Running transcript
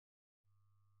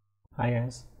Hi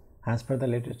guys, as per the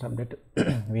latest update,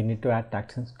 we need to add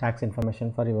tax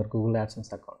information for your Google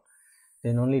Adsense account.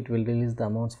 Then only it will release the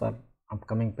amounts for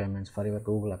upcoming payments for your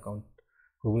Google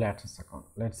Adsense account.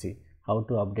 Let's see how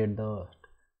to update the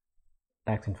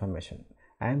tax information.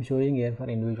 I am showing here for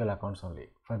individual accounts only.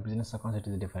 For business accounts, it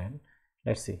is different.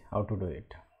 Let's see how to do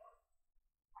it.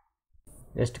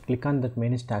 Just click on that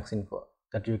manage tax info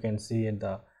that you can see in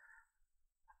the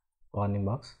warning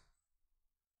box.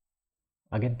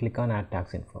 Again, click on add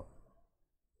tax info.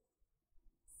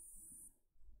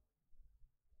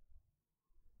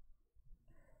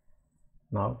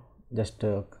 Now just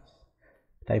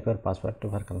type your password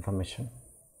for confirmation.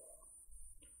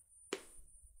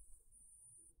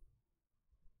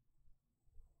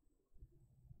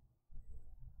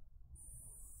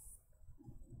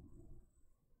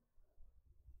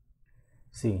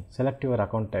 See, select your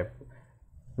account type.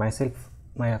 My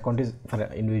account is for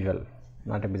individual,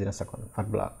 not a business account, for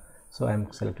blah. So I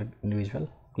am selected individual.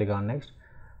 Click on next.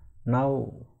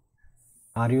 Now,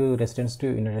 are you residents to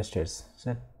United States?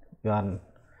 Set you are.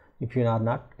 If you are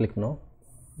not, click no.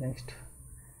 Next.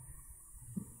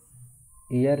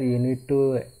 Here you need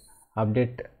to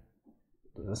update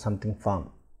something form,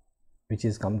 which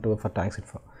is come to for tax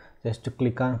info. Just to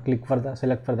click for the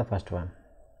select for the first one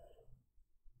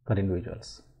for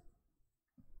individuals.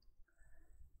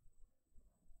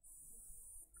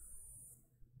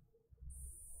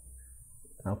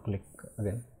 Now click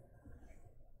again.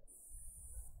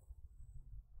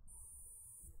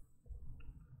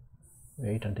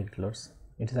 Wait until it loads.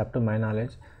 It is up to my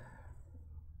knowledge.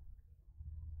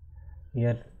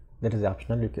 Here that is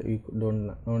optional. You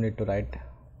don't no need to write.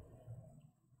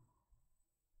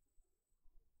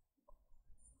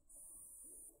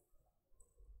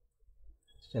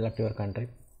 Select your country.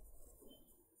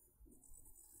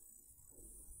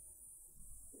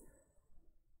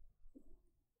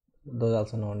 Those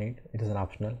also no need. It is an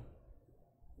optional.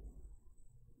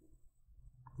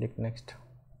 Click next.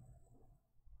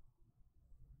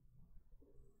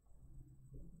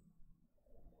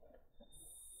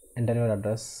 Enter your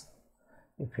address.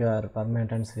 If your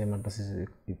permanent and same address is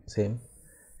same,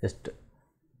 just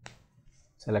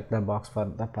select the box for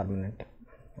the permanent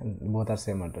and both are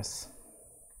same address.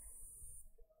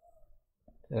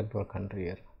 Select your country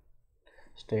here,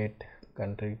 state,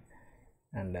 country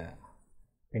and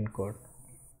pin code.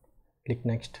 Click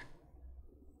next.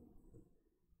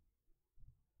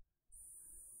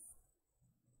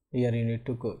 Here you need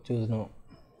to choose no.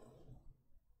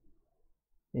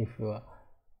 If you are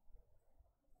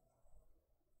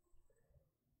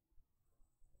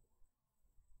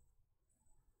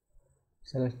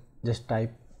select, just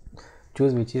type,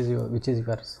 choose which is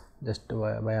yours. Just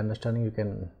by understanding you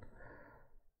can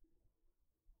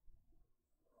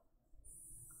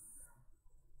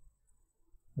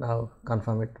now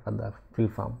confirm it for the fill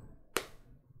form.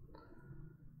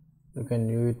 You can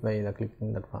view it by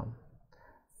clicking that form.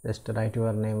 Just write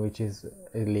your name which is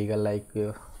illegal, like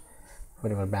for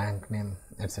your bank name,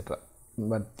 etc.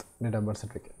 But date of birth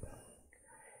certificate.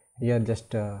 Here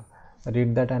just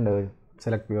read that and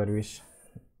select your wish.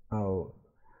 Now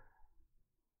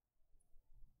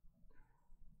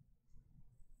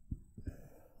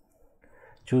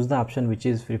choose the option which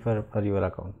is free for your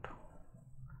account.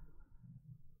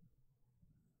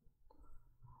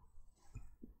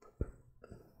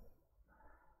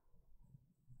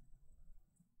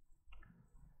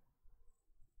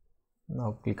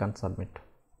 Now click on submit.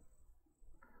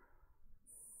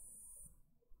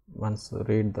 Once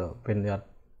read the when you are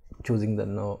choosing the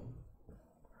no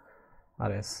or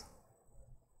yes,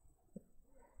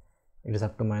 it is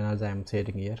up to my knowledge. I am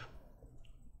saying here.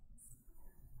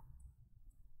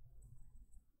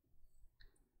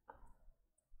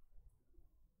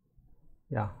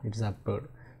 Yeah, it is approved.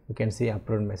 You can see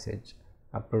approved message,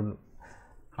 approved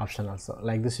option also.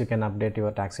 Like this you can update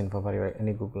your tax info for your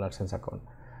any Google Adsense account.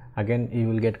 Again you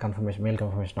will get confirmation, mail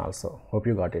confirmation also. Hope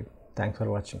you got it. Thanks for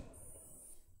watching.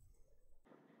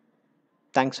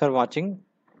 Thanks for watching.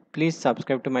 Please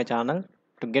subscribe to my channel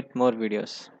to get more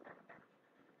videos.